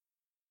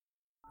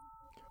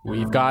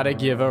We've got to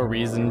give a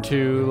reason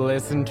to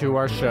listen to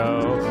our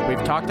show.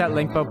 We've talked at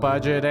length about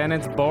budget and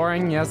it's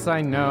boring, yes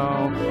I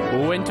know.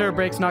 Winter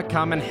break's not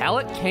coming, hell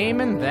it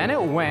came and then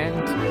it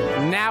went.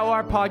 Now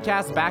our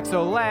podcast's back,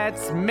 so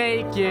let's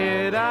make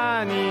it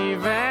an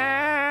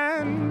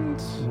event.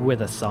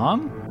 With a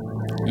song?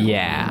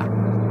 Yeah.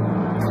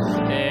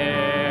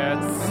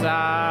 It's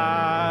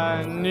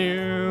a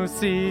new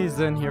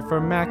season here for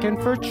Mac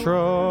and for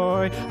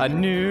Troy. A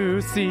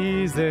new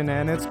season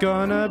and it's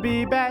gonna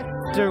be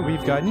better.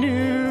 We've got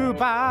new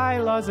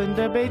bylaws and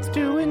debates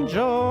to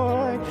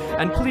enjoy.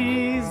 And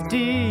please,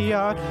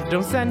 DR,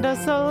 don't send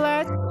us a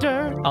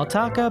letter. I'll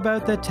talk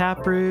about the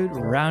Taproot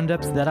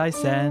roundups that I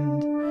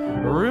send.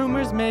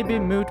 Rumors may be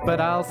moot, but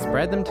I'll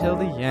spread them till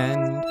the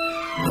end.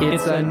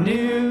 It's a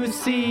new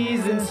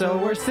season, so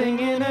we're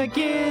singing a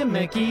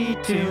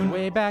gimmicky tune.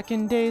 Way back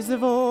in days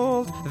of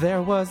old,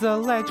 there was a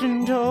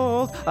legend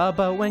told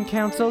about when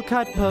council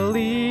cut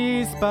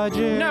police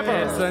budget. Never!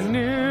 It's a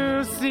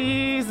new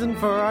season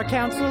for our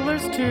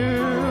councillors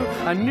too.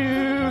 A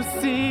new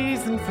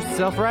season for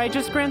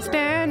self-righteous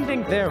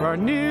grandstanding. There are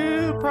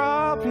new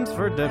problems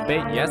for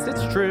debate, yes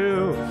it's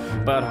true.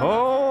 But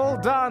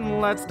hold on,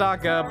 let's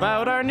talk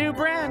about our new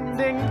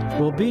branding.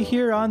 We'll be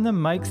here on the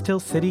mics till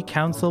City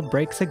Council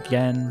breaks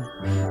again.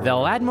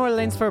 They'll add more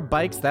lanes for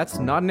bikes, that's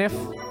not an if,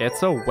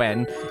 it's a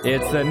when.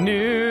 It's a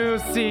new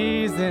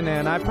season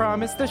and I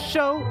promise the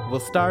show will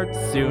start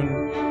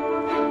soon.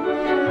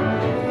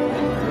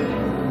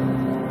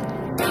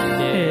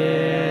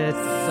 It's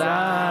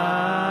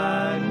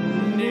a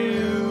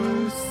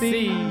new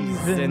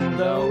season,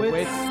 though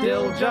it's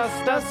still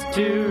just us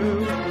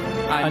two.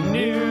 A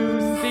new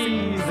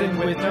season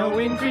with no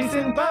increase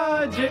in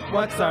budget.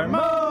 What's our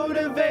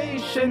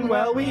motivation?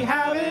 Well, we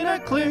haven't a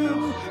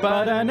clue,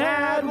 but an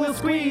ad will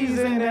squeeze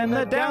in and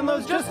the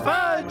downloads just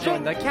fudge.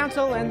 Join the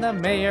council and the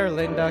mayor,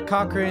 Linda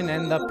Cochran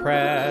and the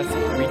press.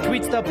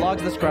 Retweets the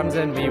blogs, the scrums,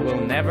 and we will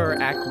never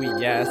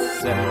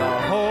acquiesce. And the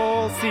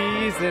whole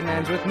season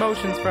ends with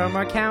motions from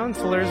our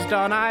councillors,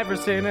 Don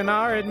Iverson and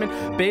our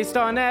admin, based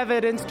on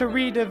evidence to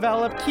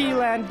redevelop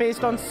Keyland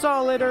based on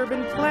solid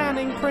urban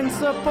planning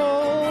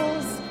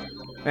principles.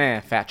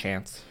 Fat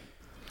chance.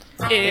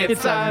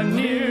 It's a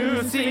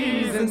new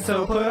season,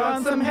 so put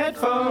on some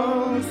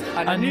headphones.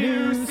 A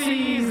new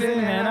season,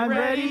 and I'm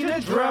ready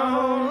to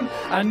drone.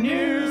 A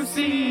new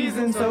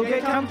season, so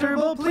get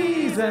comfortable,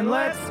 please, and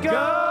let's go.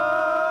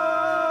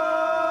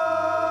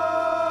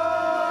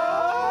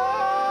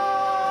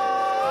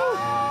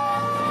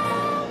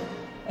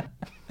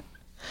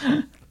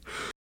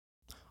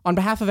 On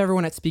behalf of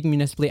everyone at Speaking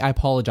Municipally, I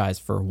apologize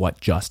for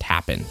what just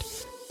happened.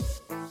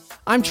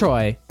 I'm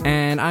Troy,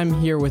 and I'm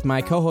here with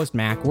my co-host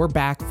Mac. We're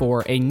back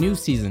for a new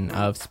season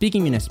of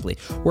Speaking Municipally.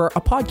 We're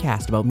a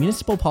podcast about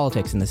municipal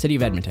politics in the city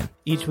of Edmonton.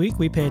 Each week,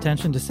 we pay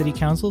attention to City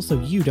Council so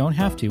you don't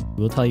have to.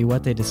 We'll tell you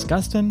what they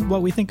discussed and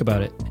what we think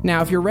about it.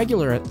 Now, if you're a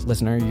regular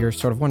listener, you're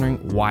sort of wondering,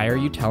 why are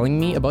you telling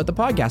me about the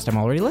podcast I'm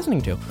already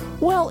listening to?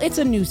 Well, it's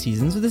a new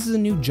season, so this is a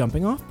new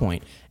jumping off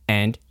point.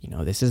 And,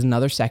 this is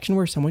another section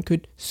where someone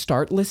could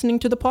start listening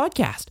to the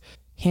podcast.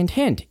 Hint,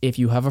 hint, if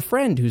you have a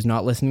friend who's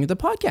not listening to the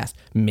podcast,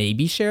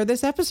 maybe share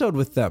this episode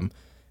with them.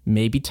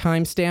 Maybe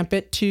timestamp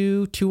it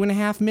to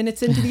 2.5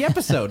 minutes into the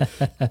episode.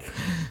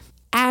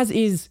 As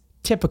is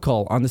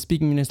typical on the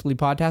Speaking Municipally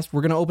podcast,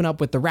 we're going to open up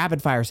with the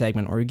rapid fire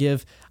segment where we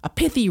give a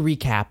pithy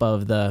recap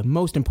of the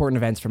most important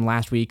events from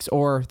last week's,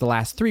 or the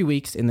last 3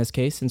 weeks in this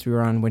case, since we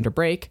were on winter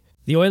break.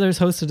 The Oilers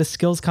hosted a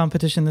skills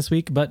competition this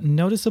week, but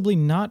noticeably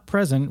not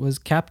present was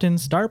captain,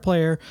 star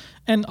player,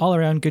 and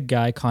all-around good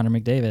guy Connor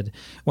McDavid.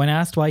 When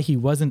asked why he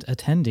wasn't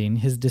attending,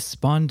 his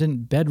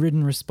despondent,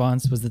 bedridden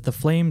response was that the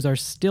Flames are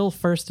still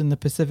first in the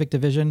Pacific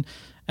Division,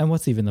 and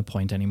what's even the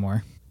point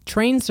anymore?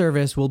 Train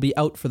service will be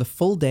out for the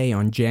full day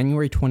on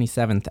January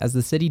 27th as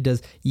the city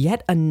does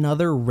yet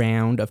another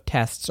round of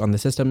tests on the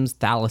systems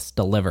Thales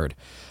delivered.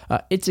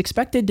 It's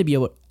expected to be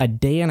about a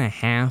day and a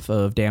half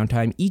of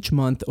downtime each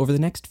month over the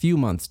next few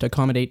months to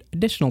accommodate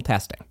additional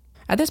testing.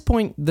 At this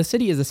point, the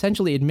city is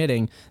essentially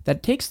admitting that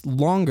it takes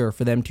longer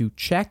for them to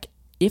check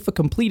if a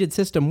completed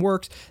system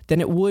works than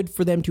it would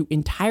for them to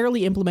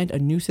entirely implement a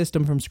new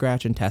system from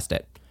scratch and test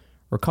it.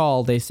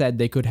 Recall, they said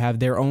they could have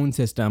their own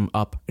system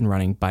up and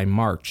running by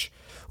March.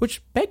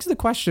 Which begs the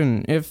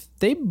question, if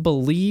they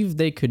believe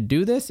they could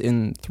do this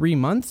in 3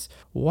 months,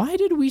 why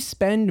did we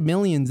spend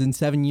millions in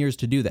 7 years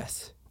to do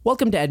this?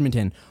 Welcome to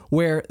Edmonton,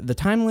 where the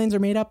timelines are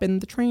made up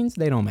and the trains,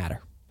 they don't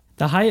matter.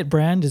 The Hyatt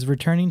brand is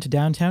returning to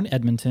downtown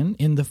Edmonton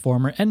in the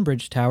former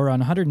Enbridge Tower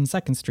on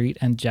 102nd Street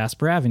and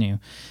Jasper Avenue.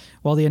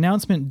 While the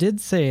announcement did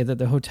say that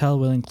the hotel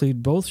will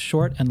include both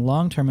short and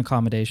long-term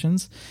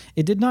accommodations,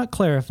 it did not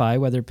clarify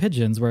whether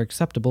pigeons were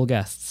acceptable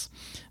guests.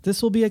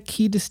 This will be a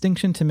key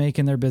distinction to make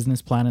in their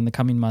business plan in the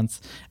coming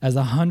months, as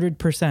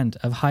 100%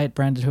 of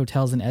Hyatt-branded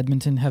hotels in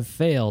Edmonton have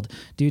failed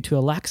due to a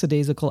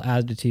lackadaisical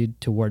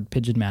attitude toward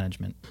pigeon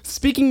management.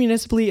 Speaking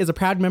Municipally is a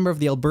proud member of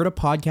the Alberta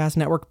Podcast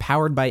Network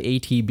powered by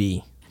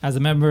ATB. As a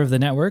member of the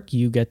network,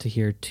 you get to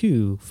hear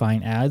 2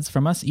 fine ads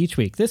from us each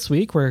week. This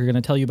week, we're going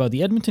to tell you about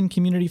the Edmonton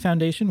Community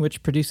Foundation,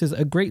 which produces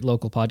a great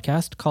local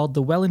podcast called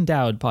the Well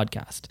Endowed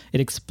Podcast. It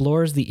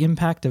explores the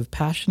impact of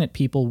passionate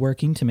people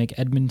working to make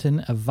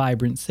Edmonton a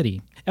vibrant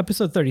city.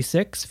 Episode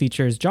 36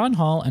 features John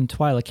Hall and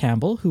Twyla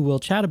Campbell, who will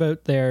chat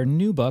about their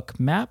new book,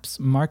 Maps,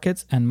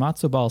 Markets, and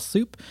Matzo Ball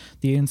Soup,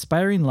 The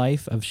Inspiring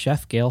Life of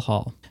Chef Gail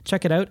Hall.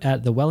 Check it out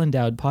at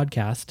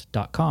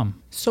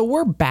thewellendowedpodcast.com. So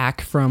we're back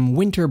from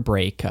winter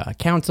break.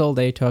 Council,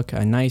 they took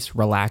a nice,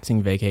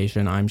 relaxing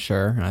vacation, I'm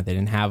sure. They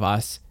didn't have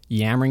us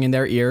yammering in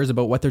their ears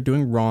about what they're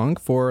doing wrong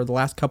for the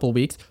last couple of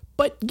weeks.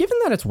 But given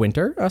that it's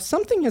winter,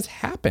 something has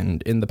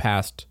happened in the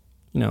past,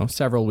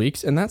 several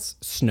weeks, and that's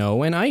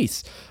snow and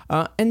ice.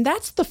 And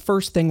that's the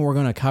first thing we're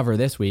going to cover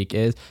this week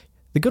is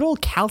the good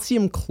old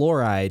calcium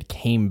chloride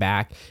came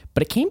back,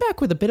 but it came back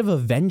with a bit of a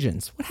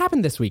vengeance. What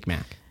happened this week,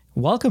 Mac?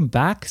 Welcome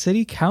back,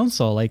 City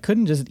Council. I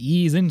couldn't just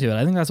ease into it.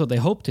 I think that's what they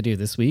hoped to do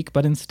this week.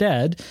 But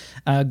instead,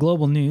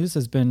 Global News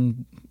has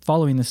been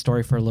following this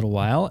story for a little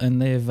while,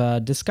 and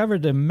they've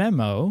discovered a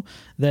memo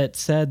that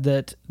said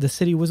that the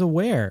city was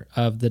aware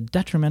of the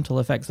detrimental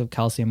effects of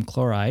calcium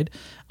chloride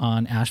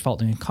on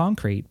asphalt and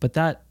concrete, but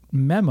that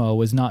memo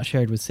was not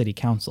shared with City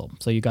Council.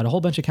 So you got a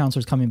whole bunch of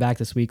councillors coming back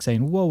this week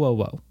saying,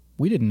 whoa,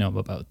 we didn't know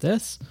about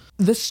this.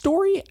 The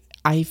story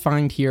I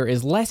find here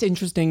is less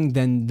interesting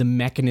than the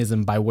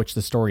mechanism by which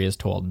the story is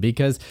told,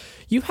 because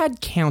you've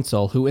had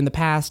council who in the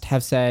past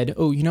have said,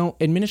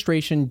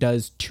 administration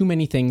does too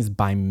many things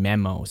by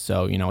memo.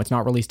 So, it's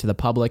not released to the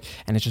public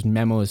and it's just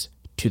memos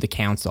to the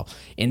council.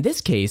 In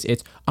this case,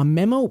 it's a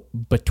memo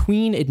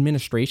between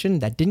administration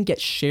that didn't get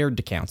shared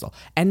to council.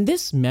 And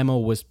this memo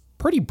was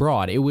pretty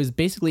broad. It was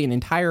basically an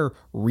entire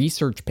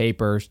research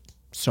paper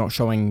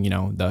showing,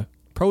 the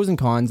pros and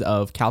cons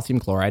of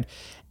calcium chloride.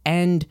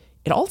 And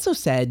it also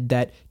said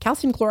that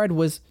calcium chloride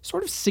was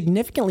sort of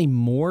significantly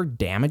more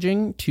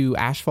damaging to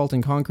asphalt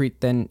and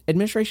concrete than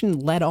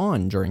administration led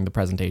on during the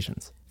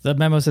presentations. The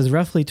memo says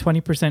roughly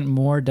 20%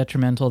 more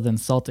detrimental than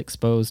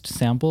salt-exposed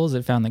samples.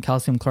 It found that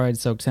calcium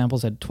chloride-soaked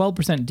samples had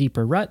 12%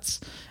 deeper ruts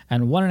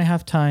and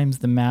 1.5 times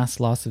the mass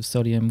loss of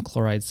sodium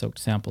chloride-soaked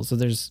samples. So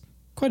there's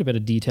quite a bit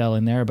of detail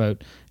in there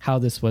about how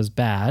this was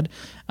bad.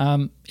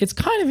 It's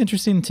kind of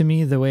interesting to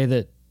me the way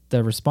that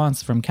the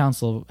response from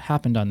council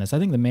happened on this. I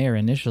think the mayor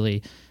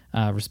initially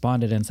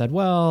responded and said,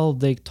 well,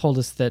 they told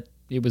us that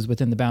it was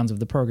within the bounds of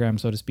the program,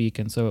 so to speak,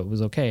 and so it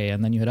was okay.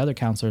 And then you had other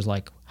councillors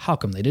like, how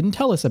come they didn't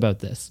tell us about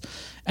this?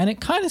 And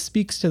it kind of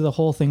speaks to the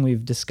whole thing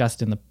we've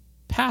discussed in the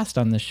past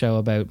on this show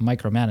about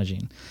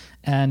micromanaging.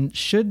 And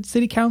should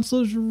city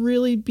councillors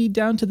really be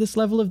down to this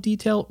level of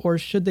detail, or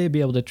should they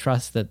be able to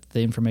trust that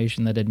the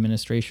information that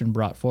administration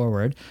brought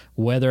forward,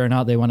 whether or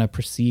not they want to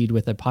proceed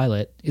with a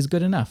pilot, is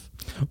good enough?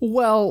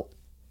 Well,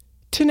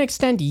 to an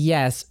extent,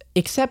 yes,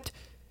 except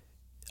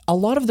a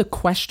lot of the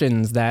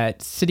questions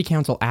that City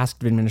Council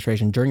asked of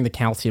administration during the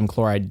calcium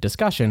chloride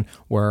discussion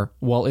were,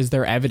 well, is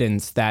there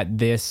evidence that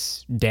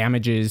this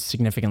damages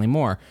significantly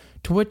more?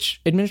 To which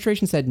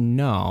administration said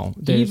no.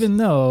 Even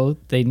though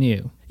they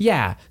knew.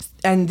 Yeah.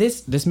 And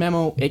this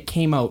memo, it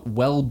came out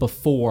well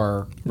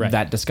before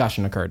that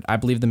discussion occurred. I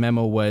believe the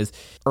memo was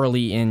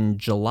early in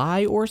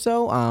July or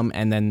so,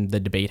 and then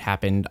the debate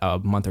happened a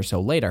month or so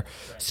later.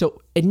 Right.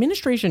 So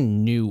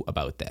administration knew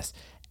about this.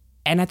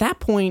 And at that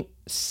point,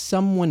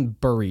 someone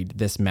buried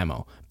this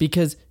memo,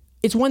 because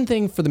it's one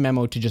thing for the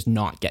memo to just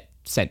not get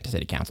sent to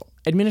City Council.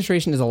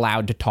 Administration is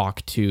allowed to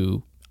talk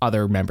to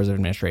other members of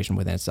administration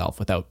within itself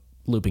without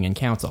looping in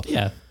council.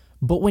 Yeah.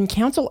 But when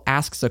council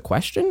asks a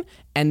question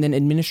and then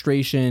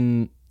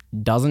administration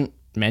doesn't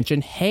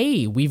mention,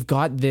 hey, we've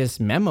got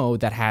this memo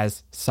that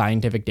has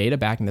scientific data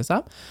backing this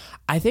up,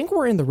 I think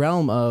we're in the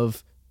realm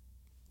of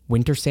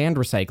winter sand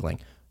recycling.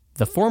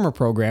 The former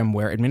program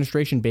where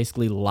administration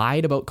basically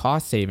lied about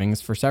cost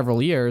savings for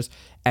several years,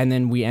 and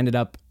then we ended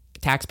up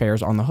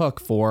taxpayers on the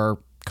hook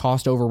for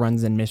cost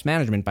overruns and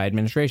mismanagement by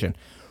administration.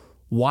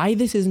 Why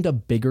this isn't a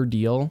bigger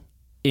deal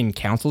in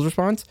council's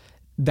response,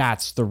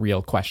 that's the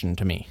real question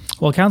to me.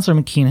 Well, Councillor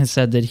McKean has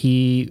said that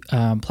he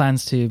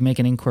plans to make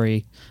an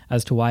inquiry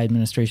as to why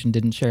administration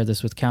didn't share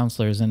this with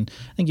councillors, and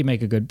I think you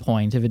make a good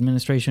point. If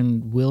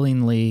administration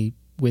willingly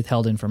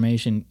withheld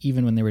information,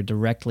 even when they were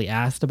directly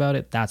asked about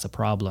it, that's a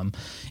problem.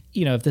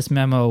 If this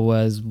memo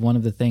was one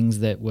of the things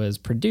that was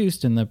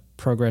produced in the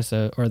progress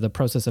or the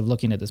process of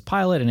looking at this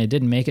pilot, and it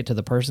didn't make it to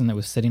the person that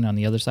was sitting on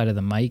the other side of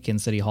the mic in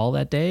City Hall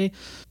that day,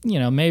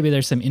 maybe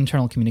there's some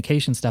internal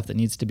communication stuff that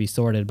needs to be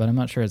sorted, but I'm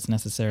not sure it's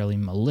necessarily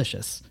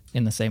malicious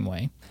in the same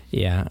way.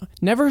 Yeah.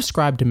 Never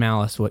ascribe to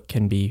malice what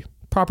can be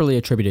properly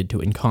attributed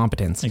to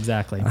incompetence.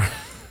 Exactly.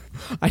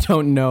 I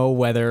don't know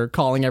whether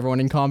calling everyone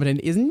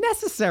incompetent is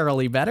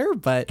necessarily better,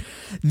 but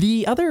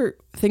the other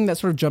thing that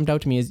sort of jumped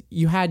out to me is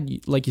you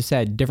had, like you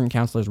said, different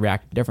councillors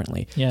react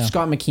differently. Yeah.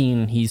 Scott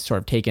McKean, he's sort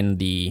of taken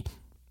the,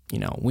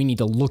 we need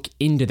to look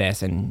into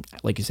this, and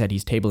like you said,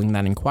 he's tabling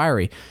that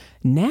inquiry.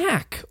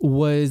 Knack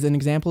was an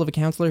example of a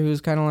councillor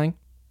who's kind of like,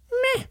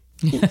 meh.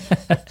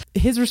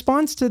 His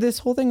response to this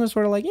whole thing was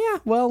sort of like, yeah,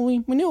 well, we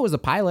knew it was a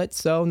pilot,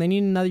 so they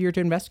need another year to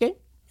investigate.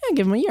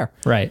 give them a year.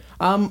 Right.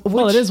 Well,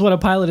 Which- it is what a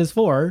pilot is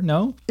for,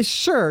 no?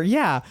 Sure,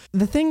 yeah.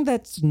 The thing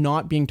that's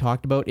not being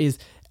talked about is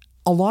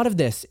a lot of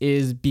this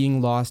is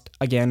being lost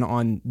again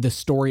on the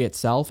story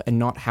itself and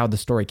not how the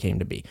story came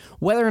to be.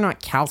 Whether or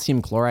not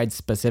calcium chloride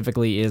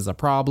specifically is a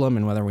problem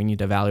and whether we need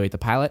to evaluate the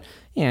pilot,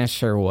 yeah,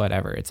 sure,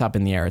 whatever. It's up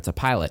in the air. It's a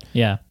pilot.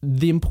 Yeah.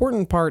 The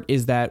important part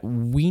is that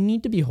we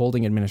need to be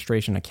holding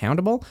administration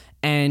accountable,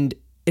 and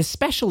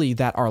especially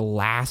that our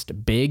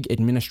last big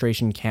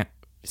administration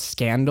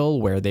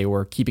scandal where they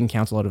were keeping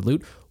council out of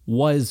loot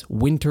was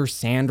winter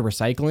sand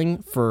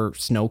recycling for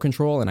snow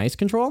control and ice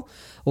control.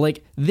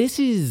 Like, this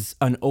is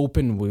an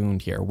open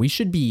wound here. We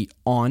should be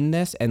on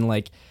this, and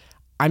like,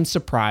 I'm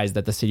surprised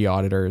that the city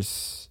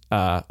auditor's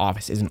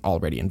office isn't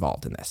already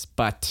involved in this.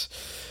 But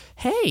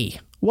hey,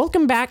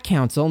 welcome back,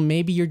 council.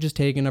 Maybe you're just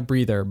taking a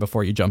breather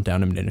before you jump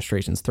down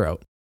administration's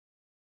throat.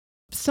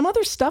 Some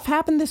other stuff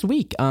happened this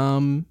week,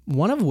 one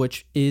of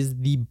which is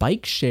the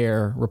bike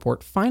share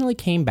report finally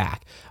came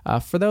back.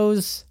 For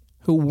those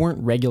who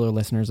weren't regular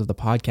listeners of the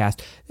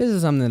podcast, this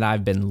is something that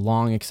I've been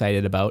long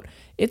excited about.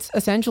 It's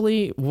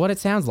essentially what it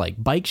sounds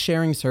like, bike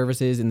sharing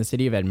services in the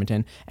city of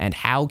Edmonton, and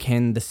how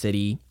can the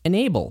city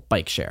enable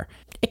bike share.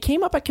 It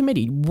came up at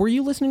committee. Were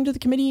you listening to the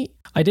committee?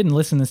 I didn't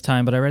listen this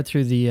time, but I read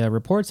through the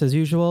reports as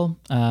usual.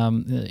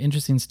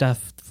 Interesting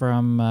stuff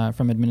from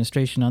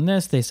administration on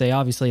this. They say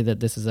obviously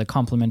that this is a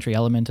complementary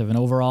element of an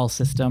overall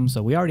system.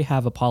 So we already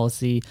have a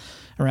policy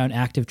around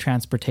active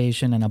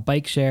transportation, and a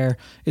bike share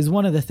is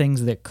one of the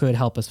things that could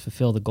help us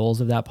fulfill the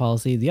goals of that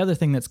policy. The other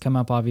thing that's come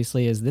up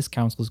obviously is this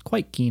council is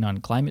quite keen on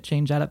climate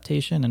change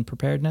adaptation and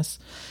preparedness,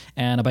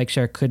 and a bike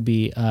share could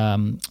be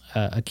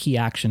a key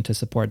action to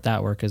support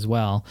that work as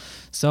well.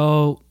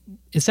 So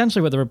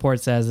essentially what the report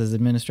says is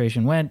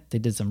administration went, they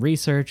did some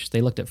research,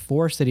 they looked at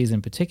 4 cities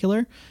in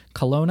particular: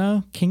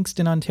 Kelowna,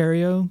 Kingston,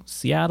 Ontario,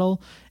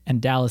 Seattle,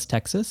 and Dallas,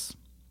 Texas,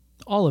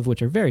 all of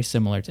which are very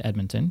similar to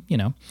Edmonton,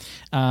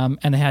 and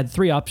they had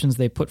 3 options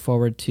they put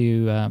forward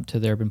to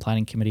the urban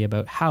planning committee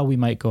about how we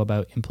might go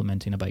about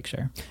implementing a bike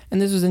share.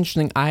 And this was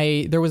interesting.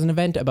 There was an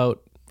event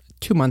about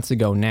 2 months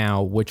ago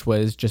now, which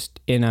was just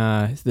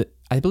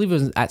I believe it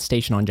was at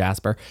Station on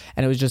Jasper,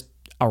 and it was just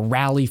a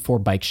rally for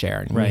bike share.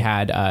 And Right. we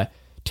had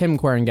Tim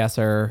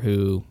Quarengesser,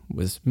 who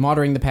was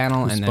moderating the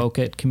panel, and Spoke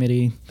at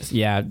committee.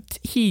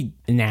 he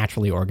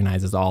naturally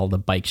organizes all the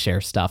bike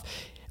share stuff.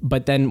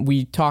 But then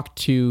we talked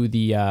to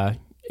the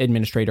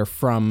administrator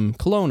from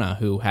Kelowna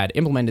who had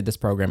implemented this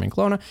program in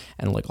Kelowna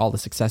and like all the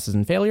successes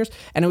and failures.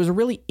 And it was a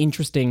really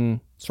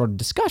interesting sort of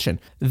discussion.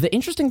 The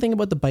interesting thing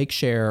about the bike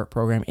share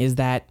program is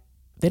that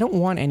they don't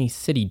want any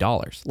city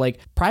dollars. Like,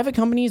 private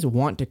companies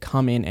want to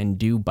come in and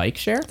do bike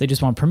share. They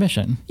just want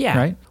permission. Yeah.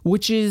 Right?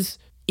 Which is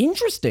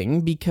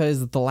interesting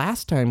because the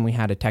last time we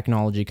had a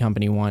technology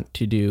company want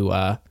to do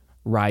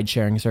ride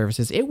sharing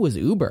services, it was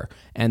Uber,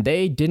 and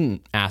they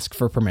didn't ask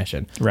for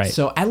permission. Right.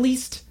 So at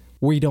least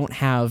we don't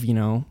have,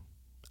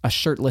 a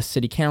shirtless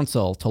city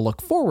council to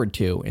look forward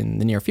to in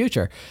the near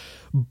future.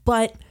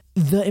 But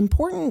the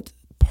important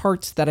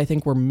parts that I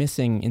think we're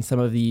missing in some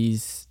of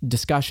these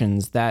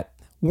discussions that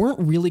weren't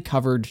really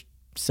covered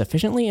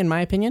sufficiently, in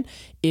my opinion,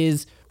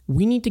 is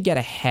we need to get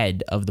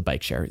ahead of the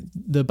bike share.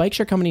 The bike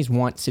share companies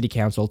want city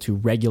council to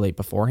regulate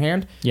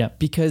beforehand,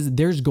 because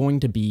there's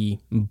going to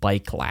be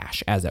bike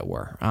lash, as it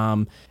were.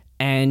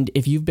 And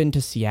if you've been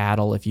to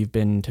Seattle, if you've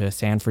been to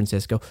San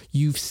Francisco,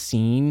 you've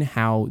seen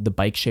how the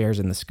bike shares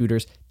and the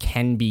scooters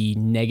can be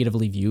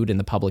negatively viewed in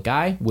the public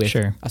eye with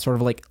a sort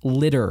of like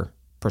litter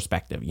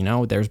perspective.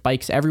 There's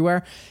bikes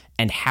everywhere.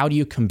 And how do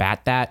you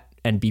combat that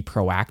and be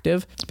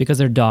proactive? Because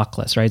they're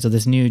dockless, right? So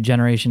this new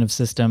generation of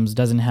systems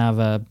doesn't have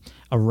a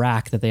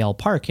rack that they all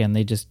park in.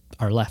 They just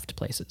are left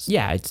places.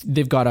 Yeah,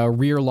 they've got a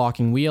rear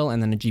locking wheel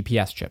and then a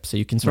GPS chip. So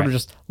you can sort of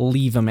just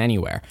leave them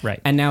anywhere.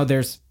 Right. And now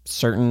there's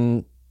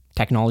certain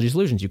technology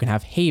solutions. You can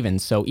have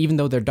havens. So even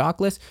though they're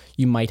dockless,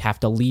 you might have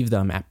to leave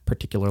them at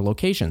particular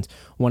locations.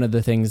 One of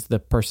the things the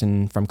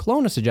person from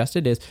Kelowna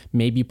suggested is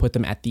maybe you put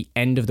them at the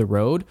end of the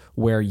road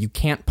where you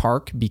can't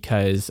park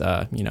because,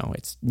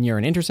 it's near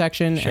an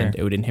intersection and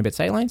it would inhibit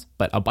sightlines,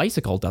 but a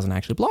bicycle doesn't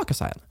actually block a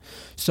sight line.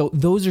 So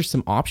those are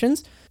some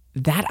options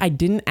that I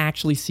didn't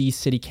actually see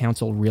city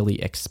council really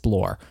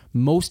explore.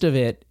 Most of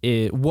it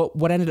is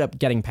what ended up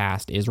getting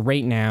passed is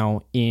right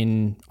now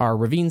in our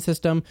ravine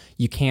system,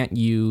 you can't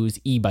use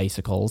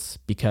e-bicycles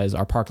because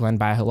our parkland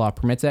bylaw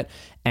permits it.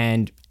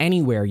 And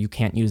anywhere you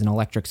can't use an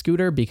electric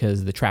scooter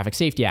because the Traffic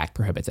Safety Act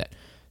prohibits it.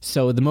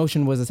 So the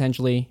motion was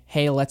essentially,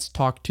 hey, let's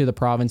talk to the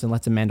province and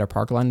let's amend our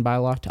parkland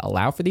bylaw to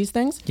allow for these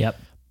things. Yep.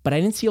 But I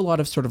didn't see a lot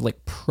of sort of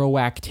like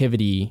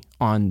proactivity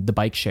on the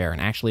bike share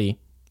and actually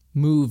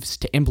moves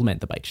to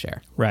implement the bike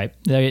share. Right.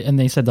 And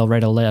they said they'll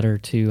write a letter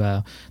to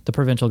the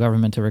provincial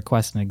government to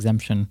request an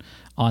exemption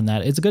on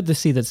that. It's good to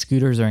see that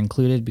scooters are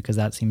included because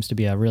that seems to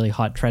be a really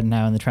hot trend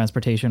now in the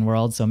transportation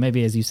world. So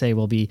maybe, as you say,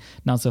 we'll be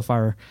not so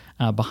far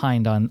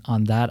behind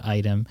on that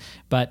item.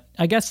 But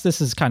I guess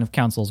this is kind of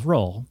council's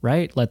role,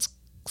 right? Let's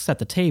set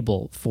the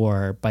table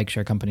for bike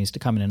share companies to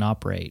come in and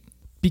operate.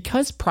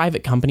 because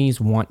private companies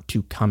want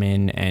to come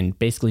in and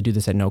basically do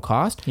this at no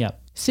cost, Yeah.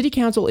 City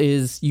Council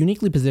is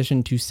uniquely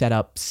positioned to set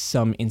up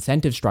some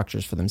incentive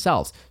structures for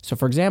themselves. So,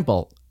 for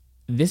example,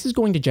 this is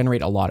going to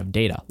generate a lot of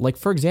data. Like,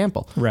 for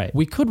example, Right.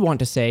 we could want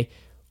to say,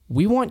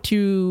 we want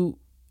to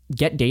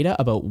get data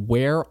about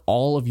where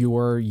all of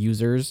your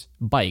users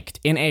biked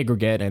in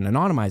aggregate and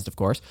anonymized, of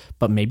course,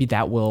 but maybe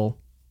that will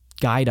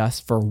guide us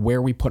for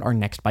where we put our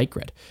next bike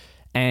grid.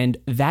 And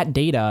that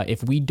data,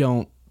 if we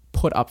don't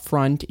put up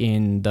front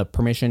in the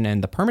permission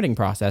and the permitting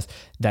process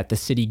that the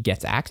city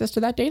gets access to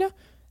that data,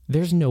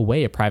 there's no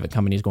way a private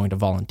company is going to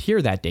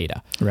volunteer that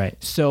data. Right.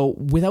 So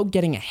without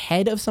getting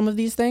ahead of some of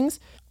these things,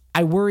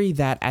 I worry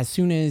that as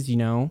soon as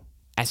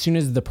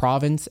the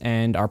province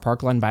and our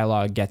parkland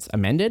bylaw gets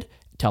amended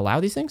to allow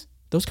these things,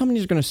 those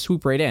companies are going to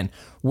swoop right in.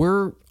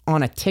 We're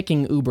on a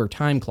ticking Uber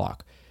time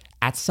clock.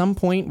 At some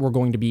point, we're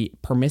going to be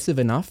permissive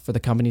enough for the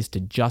companies to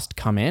just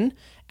come in,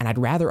 and I'd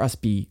rather us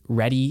be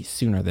ready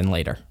sooner than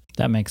later.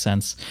 That makes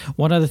sense.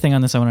 One other thing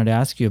on this I wanted to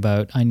ask you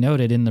about. I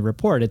noted in the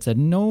report, it said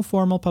no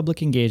formal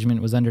public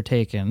engagement was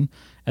undertaken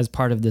as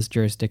part of this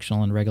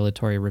jurisdictional and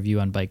regulatory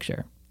review on bike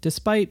share,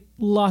 despite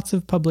lots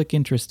of public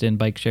interest in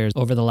bike shares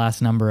over the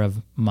last number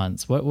of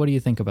months. What do you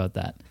think about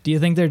that? Do you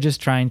think they're just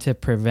trying to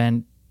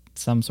prevent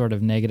some sort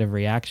of negative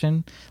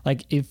reaction?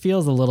 Like, it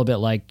feels a little bit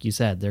like you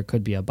said, there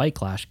could be a bike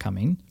clash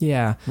coming.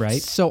 Yeah.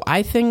 Right. So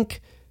I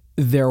think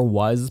there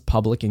was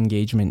public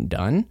engagement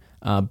done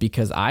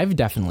because I've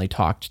definitely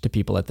talked to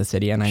people at the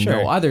city, and I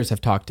know others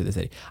have talked to the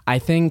city. I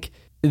think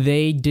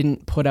they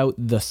didn't put out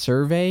the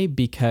survey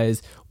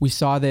because we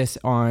saw this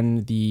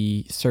on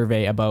the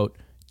survey about,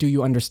 do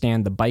you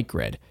understand the bike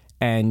grid?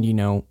 And,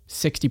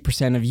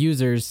 60% of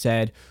users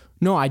said,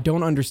 no, I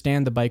don't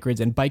understand the bike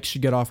grids, and bikes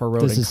should get off our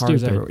road This and is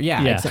cars stupid. everywhere.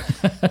 Yeah.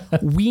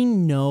 We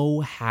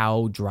know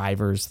how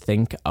drivers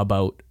think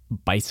about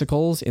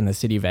bicycles in the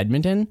city of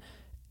Edmonton.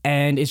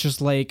 And it's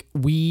just like,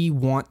 we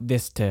want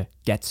this to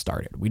get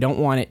started. We don't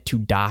want it to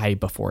die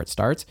before it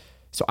starts.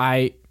 So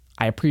I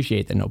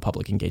appreciate that no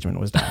public engagement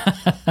was done.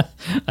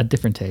 A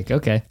different take.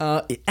 Okay.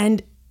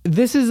 And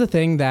this is a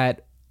thing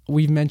that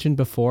we've mentioned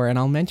before, and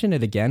I'll mention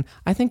it again.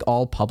 I think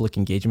all public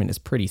engagement is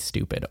pretty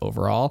stupid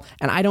overall,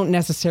 and I don't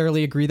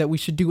necessarily agree that we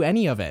should do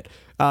any of it.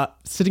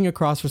 Sitting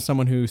across from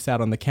someone who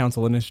sat on the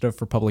Council Initiative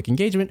for Public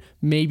Engagement,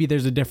 maybe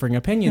there's a differing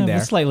opinion there.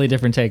 A slightly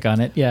different take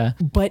on it. Yeah.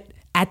 But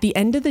at the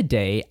end of the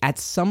day, at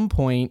some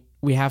point,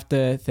 we have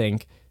to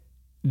think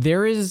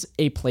there is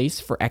a place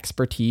for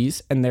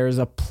expertise and there is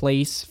a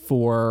place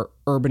for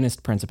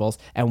urbanist principles.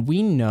 And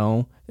we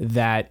know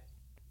that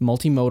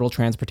multimodal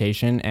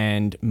transportation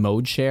and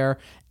mode share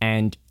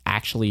and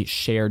actually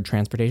shared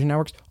transportation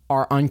networks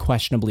are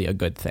unquestionably a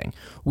good thing.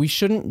 We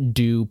shouldn't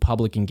do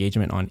public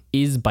engagement on,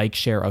 is bike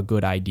share a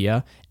good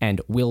idea and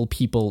will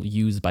people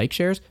use bike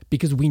shares?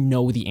 Because we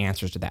know the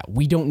answers to that.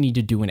 We don't need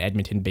to do an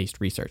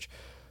Edmonton-based research.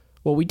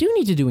 What we do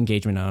need to do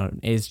engagement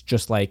on is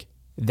just like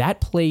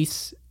that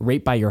place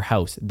right by your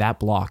house, that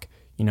block,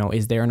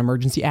 is there an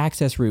emergency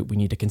access route we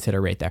need to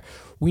consider right there?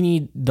 We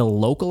need the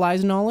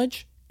localized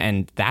knowledge,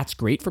 and that's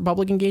great for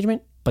public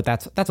engagement, but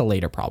that's a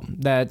later problem.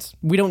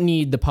 We don't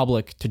need the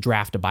public to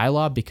draft a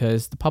bylaw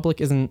because the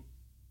public isn't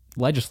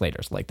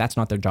legislators. Like, that's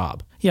not their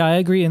job. Yeah, I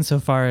agree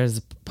insofar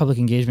as public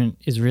engagement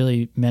is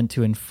really meant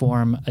to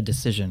inform a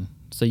decision.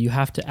 So you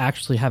have to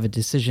actually have a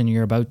decision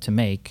you're about to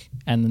make.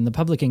 And then the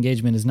public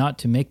engagement is not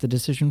to make the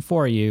decision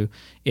for you.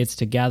 It's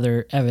to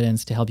gather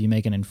evidence to help you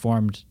make an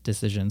informed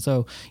decision.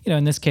 So,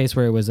 in this case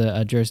where it was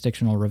a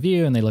jurisdictional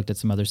review and they looked at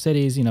some other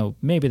cities,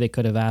 maybe they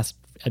could have asked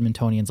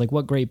Edmontonians, like,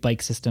 what great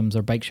bike systems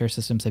or bike share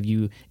systems have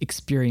you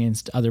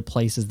experienced other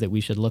places that we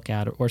should look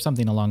at, or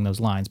something along those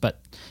lines.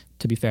 But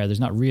to be fair, there's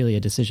not really a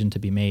decision to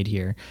be made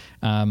here.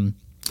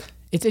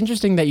 It's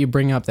interesting that you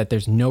bring up that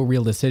there's no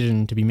real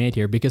decision to be made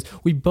here because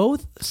we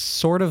both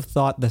sort of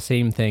thought the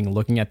same thing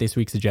looking at this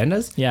week's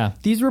agendas. Yeah.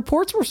 These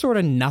reports were sort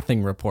of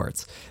nothing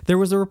reports. There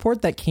was a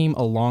report that came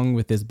along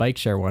with this bike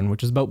share one,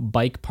 which is about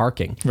bike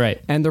parking.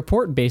 Right. And the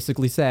report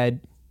basically said,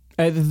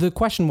 the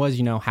question was,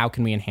 how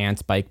can we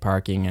enhance bike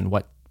parking and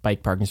what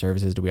bike parking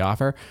services do we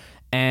offer?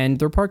 And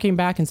the report came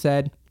back and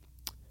said,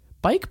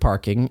 bike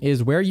parking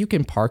is where you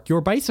can park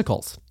your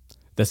bicycles.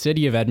 The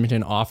city of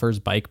Edmonton offers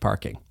bike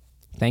parking.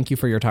 Thank you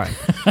for your time.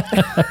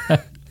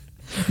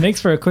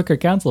 Makes for a quicker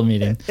council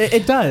meeting.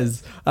 It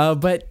does.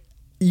 But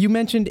you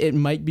mentioned it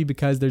might be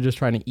because they're just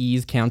trying to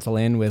ease council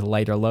in with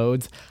lighter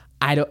loads.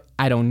 I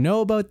don't know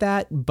about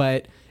that,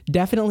 but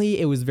definitely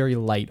it was very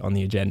light on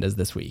the agendas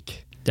this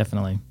week.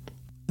 Definitely.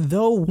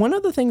 Though one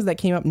of the things that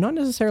came up, not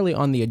necessarily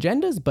on the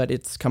agendas, but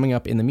it's coming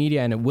up in the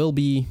media and it will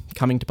be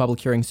coming to public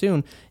hearing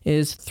soon,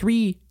 is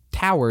 3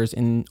 towers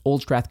in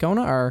Old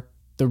Strathcona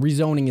the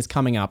rezoning is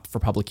coming up for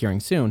public hearing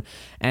soon.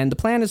 And the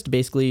plan is to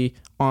basically,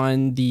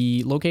 on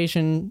the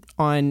location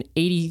on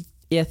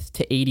 80th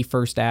to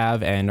 81st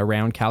Ave and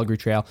around Calgary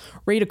Trail,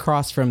 right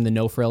across from the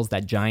No Frills,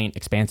 that giant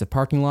expansive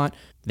parking lot,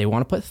 they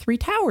want to put 3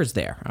 towers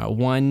there.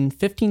 One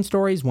 15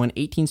 stories, one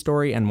 18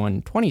 story, and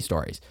one 20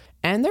 stories.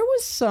 And there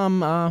was some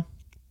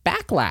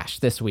backlash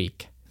this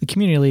week. The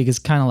Community League is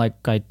kind of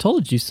like, I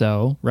told you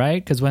so,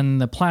 right? Because when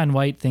the Plan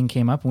White thing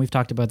came up, and we've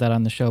talked about that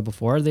on the show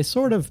before, they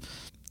sort of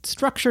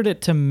structured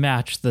it to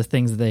match the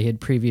things that they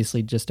had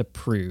previously just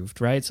approved,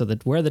 right? So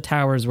that where the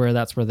towers were,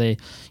 that's where they,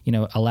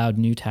 allowed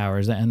new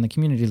towers. And the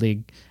Community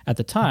League at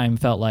the time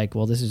felt like,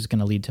 well, this is going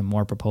to lead to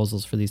more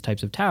proposals for these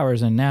types of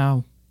towers. And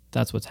now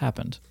that's what's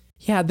happened.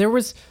 Yeah, there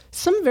was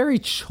some very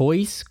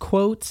choice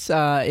quotes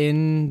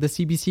in the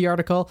CBC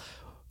article.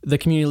 The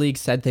Community League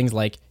said things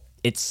like,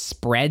 it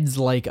spreads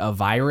like a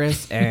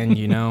virus, and,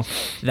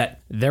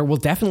 that there will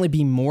definitely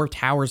be more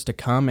towers to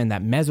come, and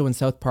that Mezzo and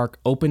South Park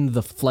opened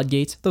the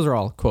floodgates. Those are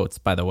all quotes,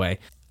 by the way.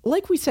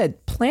 Like we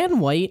said,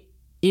 Plan White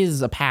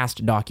is a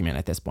past document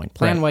at this point.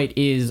 Plan White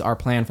is our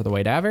plan for the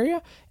White Ave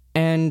area,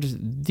 and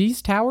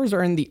these towers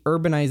are in the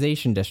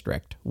urbanization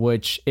district,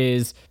 which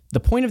is the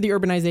point of the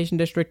urbanization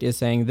district is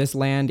saying this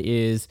land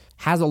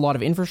has a lot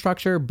of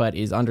infrastructure, but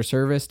is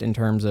underserviced in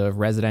terms of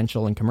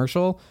residential and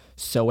commercial.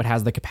 So it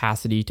has the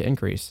capacity to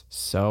increase.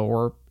 So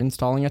we're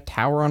installing a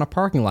tower on a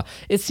parking lot.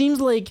 It seems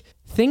like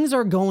things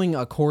are going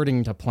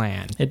according to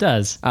plan. It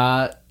does.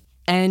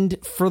 And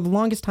for the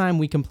longest time,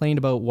 we complained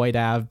about White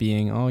Ave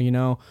being,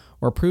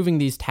 we're approving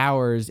these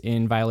towers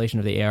in violation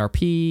of the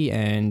ARP,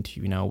 and,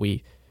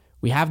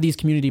 we have these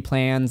community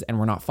plans and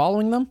we're not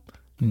following them.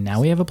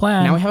 Now we have a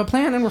plan. Now we have a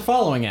plan and we're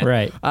following it.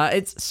 Right.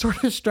 It's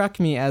sort of struck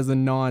me as a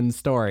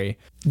non-story.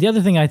 The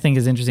other thing I think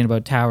is interesting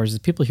about towers is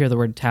people hear the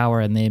word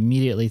tower and they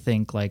immediately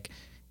think like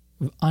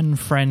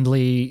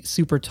unfriendly,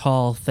 super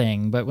tall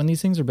thing. But when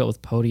these things are built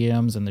with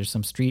podiums and there's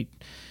some street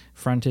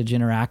frontage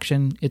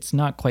interaction, it's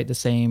not quite the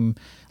same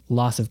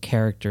loss of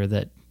character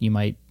that you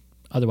might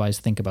otherwise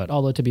think about.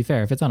 Although, to be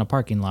fair, if it's on a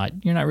parking lot,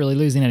 you're not really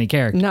losing any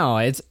character. No,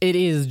 it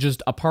is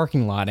just a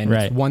parking lot, and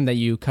It's one that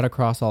you cut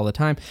across all the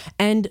time.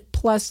 And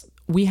plus,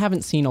 we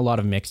haven't seen a lot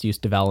of mixed-use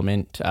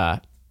development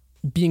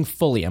being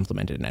fully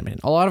implemented in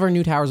Edmonton. A lot of our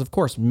new towers, of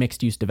course,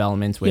 mixed-use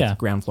developments with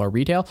ground floor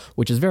retail,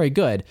 which is very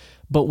good,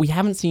 but we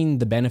haven't seen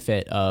the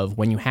benefit of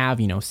when you have,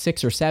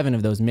 6 or 7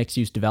 of those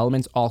mixed-use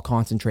developments all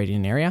concentrated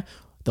in an area,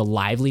 the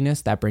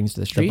liveliness that brings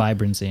to the street. The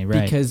vibrancy,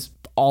 right. Because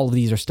all of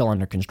these are still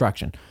under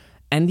construction.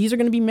 And these are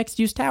going to be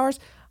mixed-use towers.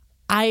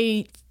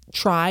 I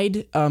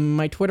tried.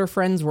 My Twitter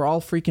friends were all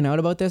freaking out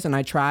about this, and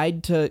I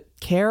tried to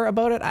care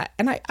about it,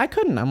 and I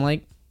couldn't. I'm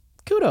like,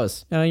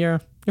 kudos.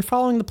 You're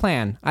following the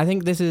plan. I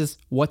think this is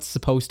what's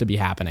supposed to be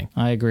happening.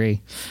 I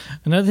agree.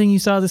 Another thing you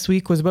saw this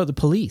week was about the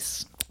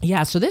police.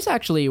 Yeah, so this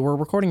actually, we're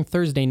recording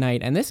Thursday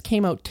night, and this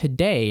came out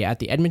today at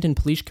the Edmonton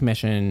Police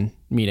Commission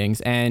meetings,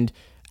 and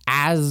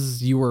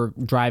as you were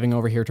driving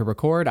over here to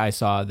record, I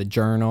saw the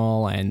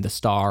Journal and the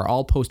Star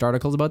all post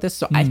articles about this.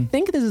 So I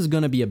think this is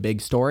going to be a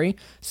big story.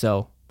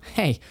 So,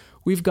 hey,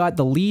 we've got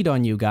the lead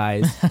on you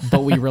guys,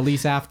 but we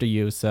release after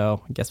you.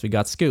 So I guess we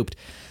got scooped.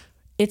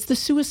 It's the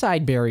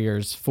suicide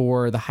barriers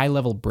for the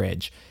high-level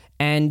bridge.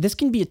 And this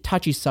can be a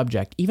touchy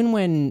subject. Even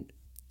when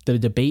the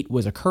debate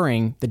was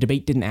occurring, the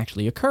debate didn't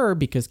actually occur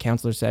because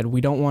councillors said, we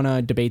don't want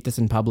to debate this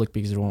in public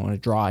because we don't want to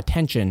draw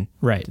attention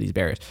to these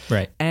barriers.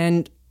 Right.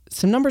 And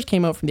some numbers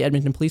came out from the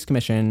Edmonton Police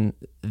Commission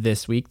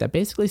this week that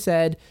basically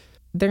said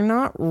they're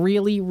not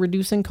really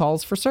reducing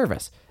calls for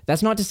service.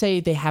 That's not to say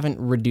they haven't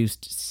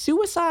reduced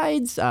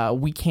suicides.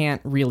 We can't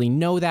really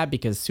know that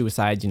because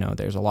suicides,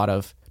 there's a lot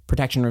of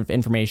protection of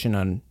information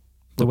on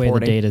the reporting. way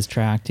the data is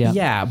tracked. Yeah.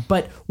 Yeah.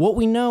 But what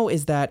we know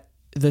is that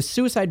the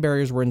suicide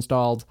barriers were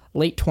installed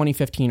late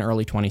 2015,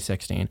 early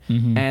 2016.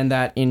 And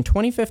that in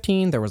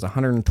 2015, there was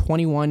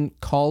 121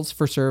 calls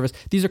for service.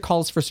 These are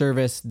calls for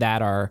service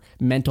that are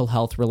mental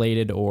health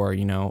related or,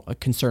 a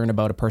concern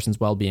about a person's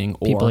well-being.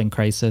 Or people in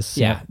crisis.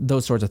 Yeah,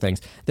 those sorts of things.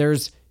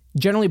 There's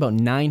generally about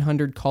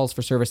 900 calls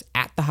for service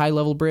at the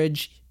high-level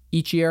bridge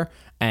each year.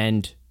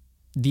 And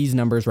these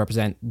numbers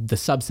represent the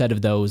subset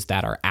of those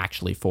that are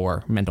actually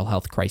for mental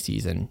health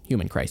crises and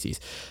human crises.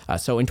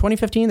 So in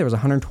 2015, there was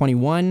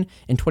 121.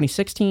 In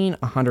 2016,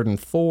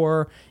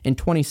 104. In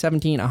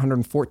 2017,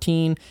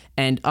 114.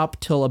 And up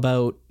till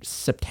about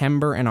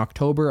September and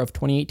October of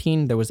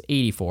 2018, there was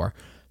 84.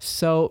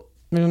 So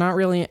there's not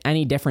really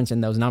any difference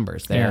in those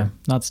numbers there. Yeah,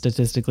 not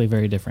statistically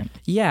very different.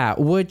 Yeah,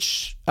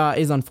 which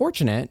is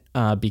unfortunate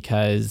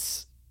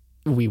because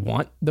we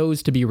want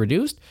those to be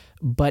reduced,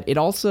 but it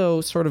also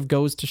sort of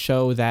goes to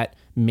show that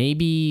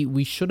maybe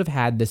we should have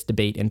had this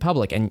debate in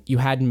public. And you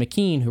had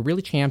McKean, who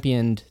really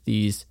championed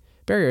these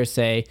barriers,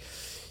 say,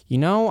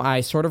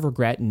 I sort of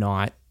regret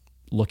not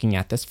looking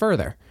at this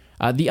further.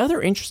 The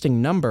other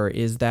interesting number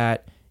is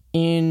that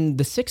in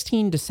the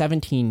 16 to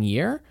 17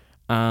 year,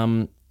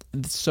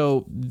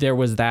 so there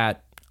was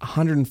that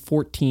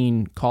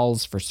 114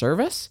 calls for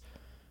service,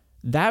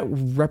 that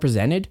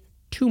represented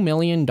 $2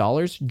 million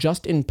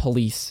just in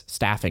police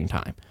staffing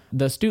time.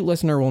 The astute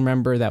listener will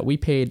remember that we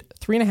paid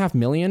 $3.5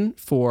 million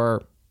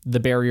for the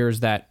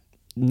barriers that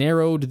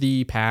narrowed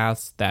the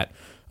paths, that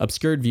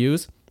obscured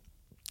views.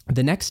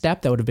 The next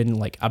step that would have been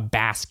like a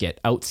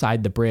basket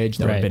outside the bridge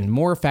that would have been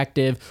more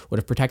effective, would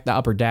have protected the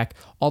upper deck,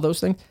 all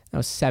those things, that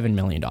was $7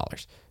 million.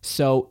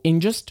 So in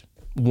just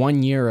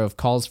 1 year of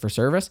calls for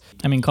service.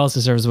 I mean, calls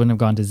to service wouldn't have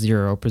gone to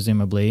zero,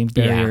 presumably.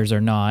 Barriers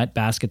are not,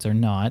 baskets are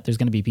not. There's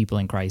going to be people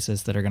in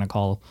crisis that are going to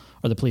call,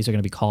 or the police are going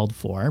to be called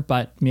for,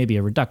 but maybe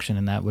a reduction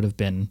in that would have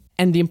been.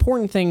 And the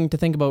important thing to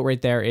think about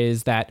right there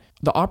is that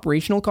the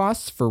operational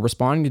costs for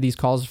responding to these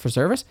calls for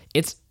service,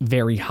 it's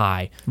very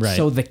high. Right.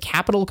 So the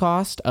capital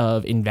cost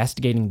of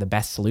investigating the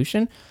best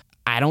solution,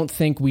 I don't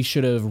think we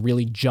should have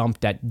really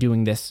jumped at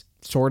doing this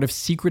sort of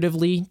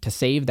secretively to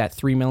save that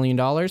 $3 million.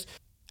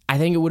 I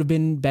think it would have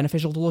been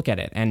beneficial to look at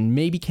it, and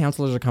maybe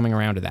councillors are coming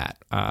around to that.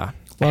 I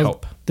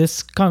hope.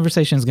 This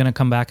conversation is going to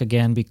come back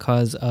again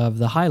because of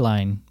the High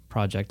Line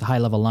project, the High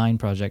Level Line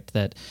project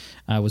that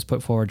was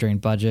put forward during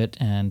budget,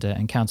 and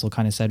council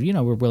kind of said,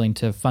 we're willing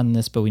to fund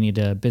this, but we need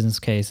a business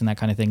case and that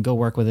kind of thing. Go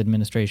work with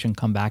administration,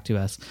 come back to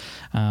us.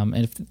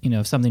 And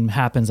if something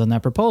happens on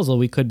that proposal,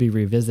 we could be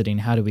revisiting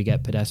how do we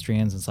get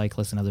pedestrians and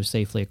cyclists and others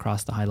safely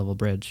across the high level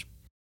bridge.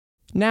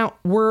 Now,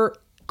 we're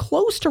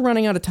close to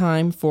running out of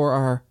time for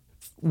our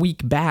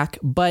week back,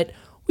 but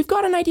we've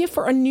got an idea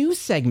for a new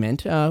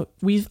segment.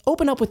 We've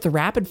opened up with the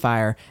rapid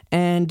fire,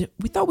 and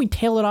we thought we'd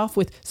tail it off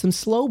with some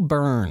slow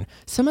burn.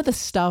 Some of the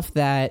stuff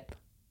that,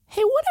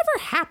 hey,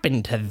 whatever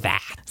happened to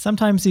that?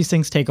 Sometimes these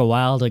things take a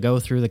while to go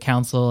through the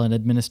council and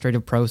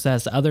administrative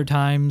process. Other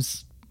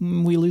times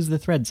we lose the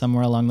thread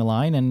somewhere along the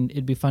line, and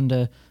it'd be fun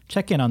to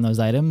check in on those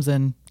items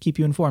and keep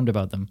you informed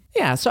about them.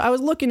 Yeah, so I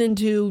was looking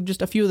into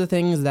just a few of the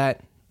things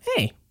that,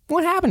 hey,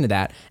 what happened to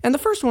that? And the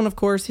first one, of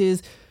course,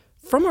 is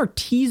from our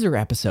teaser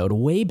episode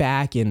way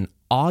back in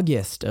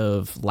August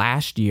of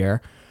last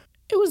year.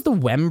 It was the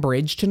Wem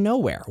Bridge to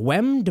nowhere.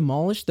 Wem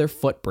demolished their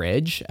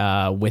footbridge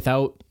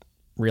without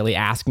really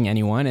asking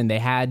anyone, and they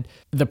had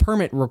the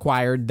permit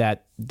required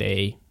that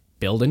they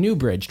build a new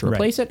bridge to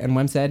replace it, and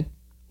Wem said,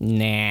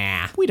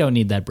 nah. We don't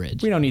need that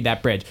bridge. We don't need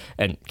that bridge.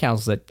 And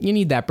council said, you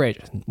need that bridge.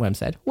 And Wem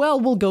said, well,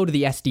 we'll go to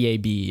the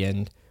SDAB,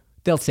 and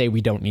they'll say we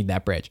don't need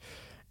that bridge.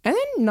 And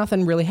then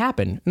nothing really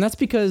happened. And that's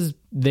because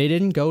they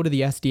didn't go to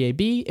the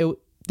SDAB.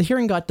 The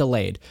hearing got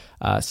delayed.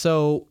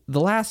 So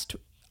the last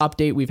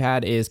update we've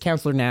had is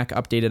Councillor Knack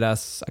updated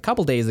us a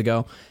couple days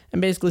ago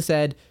and basically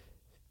said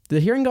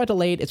the hearing got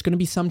delayed. It's going to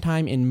be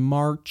sometime in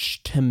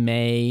March to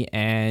May.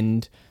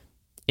 And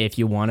if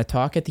you want to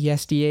talk at the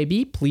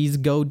SDAB, please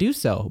go do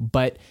so.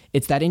 But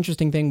it's that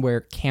interesting thing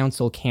where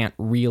council can't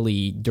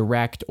really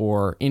direct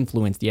or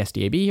influence the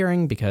SDAB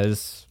hearing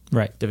because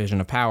division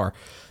of power.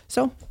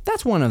 So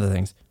that's one of the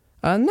things.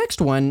 Next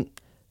one,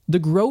 the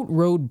Grote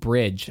Road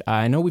Bridge.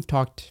 I know we've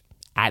talked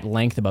at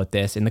length about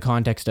this in the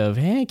context of,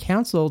 hey,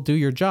 council, do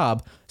your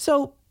job.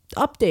 So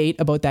update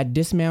about that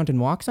dismount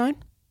and walk sign.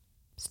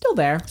 Still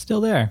there.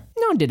 Still there.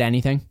 No one did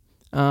anything.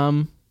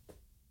 Cool.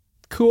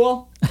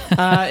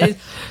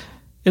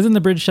 Isn't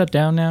the bridge shut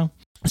down now?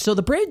 So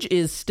the bridge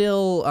is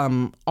still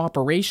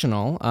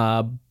operational,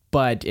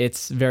 but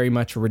it's very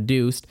much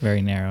reduced.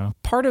 Very narrow.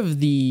 Part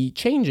of the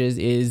changes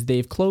is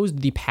they've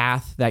closed the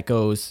path that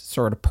goes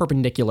sort of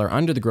perpendicular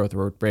under the Grote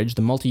Road Bridge,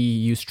 the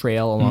multi-use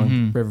trail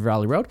along River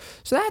Valley Road.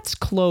 So that's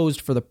closed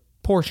for the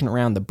portion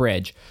around the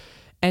bridge.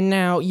 And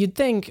now you'd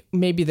think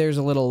maybe there's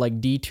a little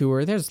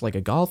detour. There's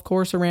a golf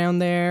course around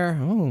there.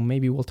 Oh,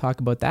 maybe we'll talk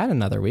about that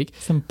another week.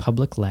 Some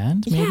public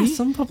land, maybe? Yeah,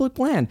 some public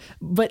land.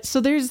 But so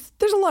there's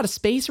a lot of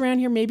space around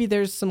here. Maybe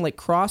there's some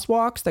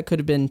crosswalks that could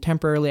have been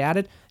temporarily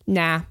added.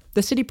 Nah,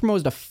 the city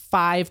proposed a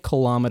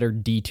 5-kilometer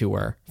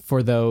detour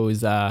for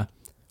those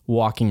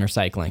walking or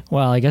cycling.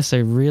 Well, I guess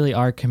they really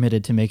are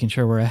committed to making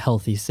sure we're a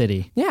healthy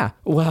city. Yeah,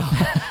 well,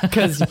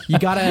 because you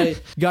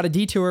gotta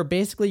detour.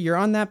 Basically, you're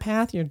on that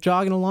path, you're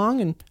jogging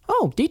along,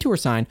 and detour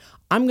sign.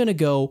 I'm gonna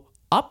go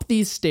up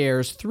these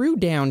stairs through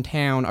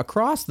downtown,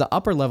 across the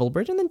upper level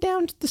bridge, and then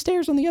down the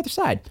stairs on the other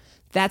side.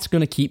 That's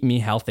gonna keep me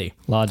healthy.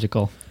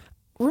 Logical.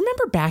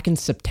 Remember back in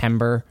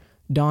September,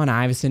 Don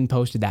Iveson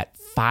posted that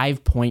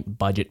 5-point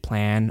budget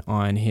plan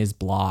on his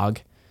blog,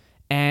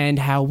 and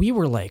how we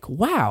were like,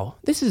 wow,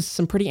 this is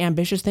some pretty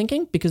ambitious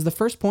thinking, because the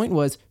first point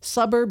was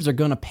suburbs are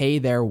going to pay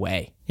their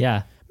way.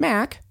 Yeah.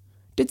 Mac,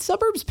 did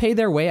suburbs pay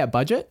their way at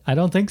budget? I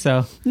don't think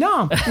so.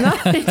 No,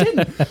 they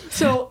didn't.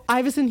 So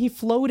Iveson, he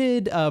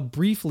floated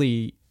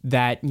briefly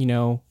that,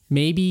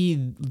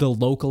 maybe the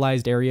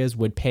localized areas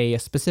would pay a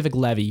specific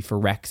levy for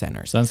rec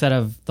centers. So instead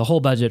of the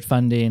whole budget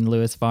funding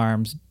Lewis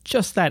Farms,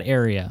 just that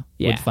area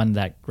would fund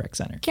that rec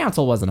center.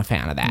 Council wasn't a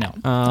fan of that.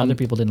 No, other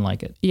people didn't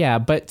like it. Yeah,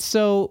 but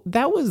so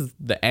that was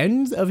the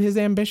end of his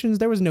ambitions.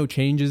 There was no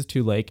changes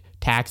to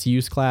tax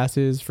use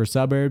classes for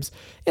suburbs.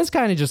 It's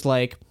kind of just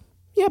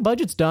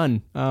budget's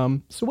done.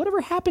 So whatever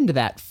happened to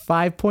that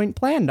 5-point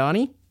plan,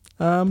 Donnie?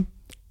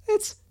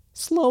 It's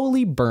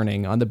slowly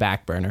burning on the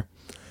back burner.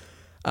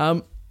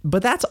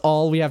 But that's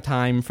all we have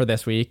time for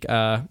this week.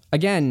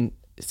 Again,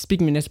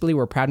 speaking municipally,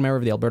 we're a proud member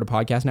of the Alberta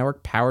Podcast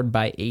Network, powered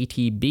by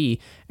ATB.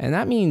 And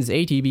that means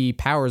ATB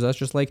powers us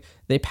just like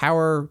they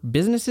power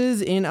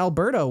businesses in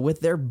Alberta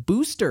with their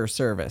booster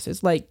service.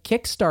 It's like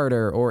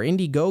Kickstarter or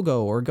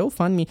Indiegogo or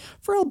GoFundMe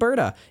for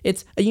Alberta.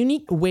 It's a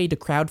unique way to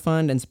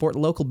crowdfund and support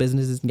local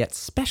businesses and get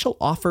special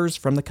offers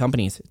from the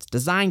companies. It's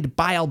designed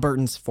by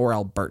Albertans for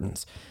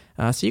Albertans.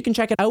 So you can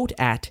check it out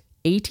at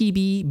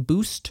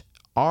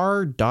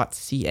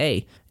atbboostr.ca.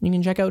 And you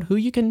can check out who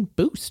you can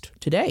boost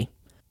today.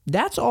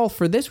 That's all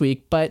for this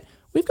week, but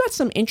we've got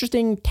some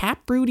interesting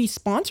Taproot-y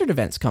sponsored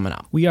events coming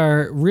up. We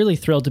are really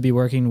thrilled to be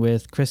working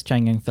with Chris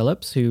Chang-Yang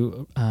Phillips,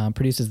 who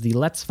produces the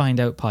Let's Find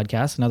Out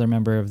podcast, another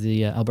member of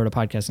the Alberta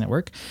Podcast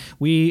Network.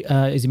 We,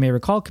 as you may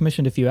recall,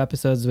 commissioned a few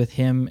episodes with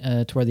him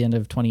toward the end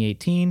of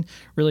 2018.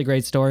 Really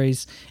great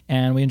stories.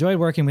 And we enjoyed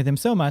working with him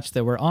so much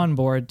that we're on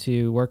board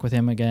to work with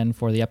him again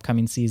for the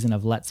upcoming season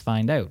of Let's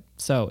Find Out.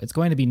 So it's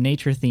going to be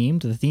nature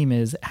themed. The theme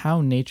is how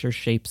nature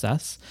shapes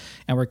us.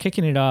 And we're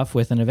kicking it off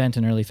with an event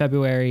in early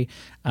February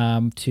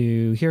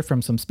to hear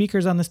from some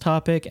speakers on this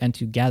topic and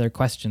to gather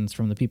questions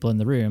from the people in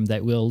the room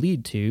that will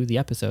lead to the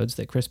episodes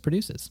that Chris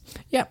produces.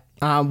 Yeah,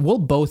 we'll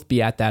both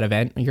be at that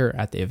event. You're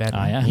at the event.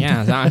 I am.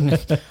 Yeah,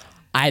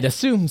 I'd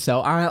assume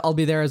so. I'll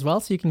be there as well,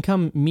 so you can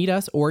come meet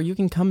us, or you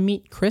can come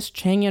meet Chris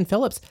Chang-Yan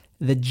Phillips,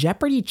 the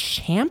Jeopardy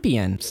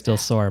champion. Still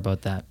sore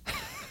about that.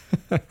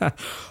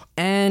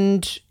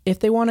 And if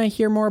they want to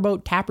hear more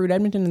about Taproot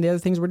Edmonton and the other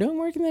things we're doing,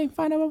 where can they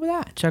find out about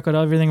that? Check out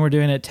everything we're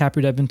doing at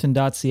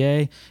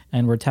taprootedmonton.ca,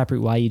 and we're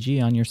Taproot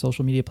YEG on your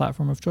social media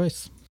platform of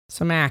choice.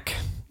 So, Mac,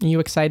 are you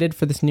excited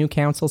for this new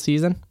council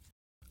season?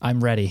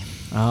 I'm ready.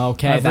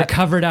 Okay. I've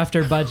recovered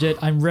after budget.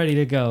 I'm ready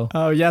to go.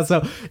 Oh, yeah.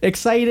 So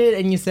excited,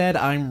 and you said,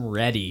 I'm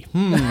ready.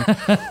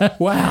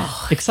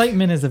 Wow.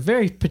 Excitement is a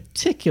very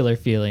particular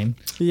feeling.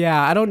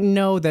 Yeah, I don't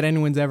know that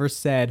anyone's ever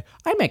said,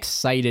 I'm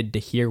excited to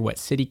hear what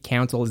City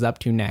Council is up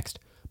to next.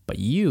 But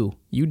you,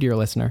 dear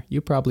listener,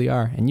 you probably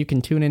are. And you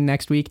can tune in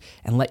next week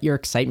and let your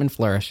excitement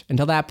flourish.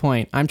 Until that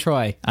point, I'm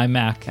Troy. I'm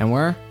Mac. And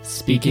we're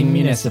Speaking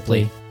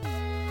Municipally.